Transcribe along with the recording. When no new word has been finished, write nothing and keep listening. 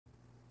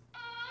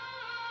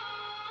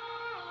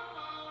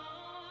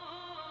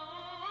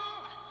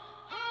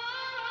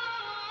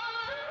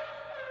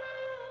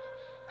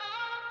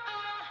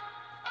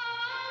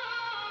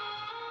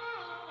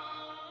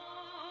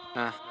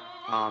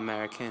All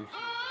American.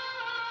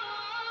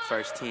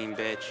 First team,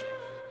 bitch.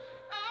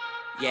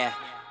 Yeah.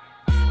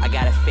 I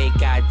got a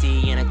fake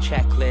ID and a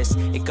checklist.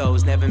 It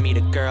goes never meet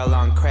a girl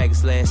on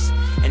Craigslist,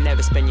 and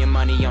never spend your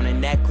money on a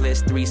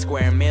necklace. 3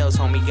 square meals,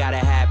 homie, gotta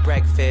have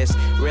breakfast.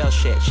 Real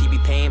shit, she be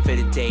paying for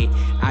the date.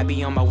 I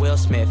be on my Will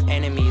Smith,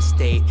 enemy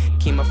estate.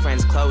 Keep my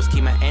friends close,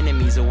 keep my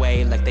enemies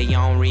away. Like they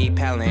on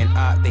repellent,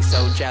 they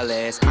so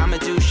jealous. I'ma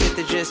do shit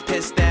that just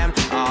piss them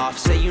off.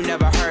 Say you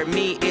never heard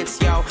me, it's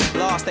yo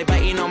lost. They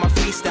biting on my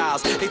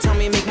freestyles. They tell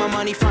me make my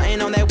money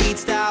frontin' on that weed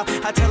style.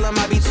 I tell them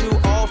I be too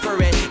old for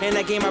it, and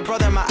I gave my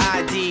brother my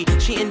ID.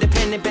 She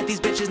independent, bet these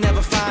bitches never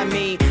find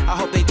me. I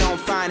hope they don't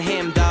find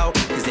him though,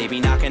 cause they be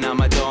knocking on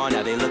my door,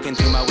 now they looking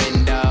through my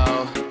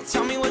window.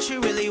 Tell me what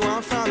you really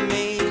want from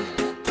me.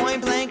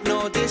 Point blank,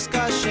 no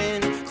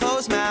discussion.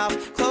 Close mouth,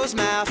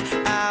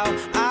 ow.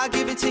 I'll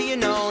give it to you,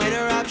 no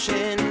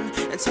interruption.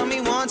 And tell me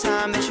one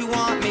time that you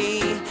want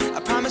me. I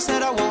promise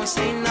that I won't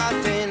say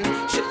nothing.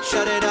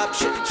 Shut it up,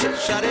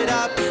 shut it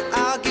up.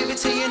 I'll give it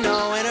to you,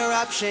 no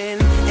interruption.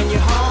 And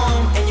you're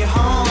home,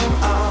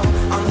 oh,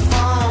 on the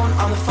phone,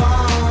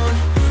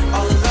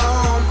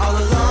 all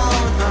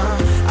alone,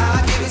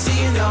 I'll give it to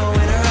you, no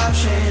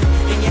interruption.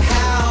 In your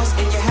house,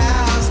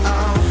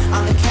 oh,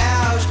 on the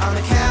couch,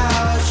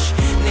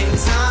 name the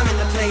time and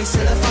the place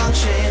and the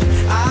function.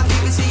 I'll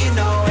give it to you,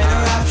 no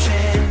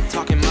interruption.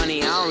 Talking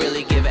money, I don't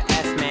really give a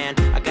F, man.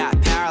 I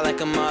got power like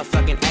a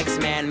motherfucking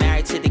X-Man.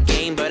 Married to the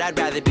game, but I'd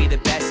rather be the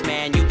best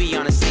man. You be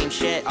on the same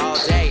shit all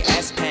day.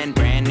 S-Pen,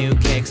 brand new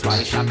kicks, while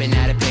you shopping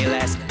at a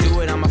Payless.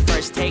 Do it on my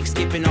first take,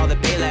 skipping all the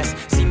Payless.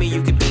 See me,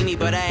 you could be me,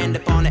 but I end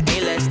up on the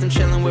A-list. I'm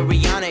chilling with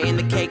Rihanna in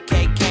the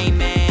KKK.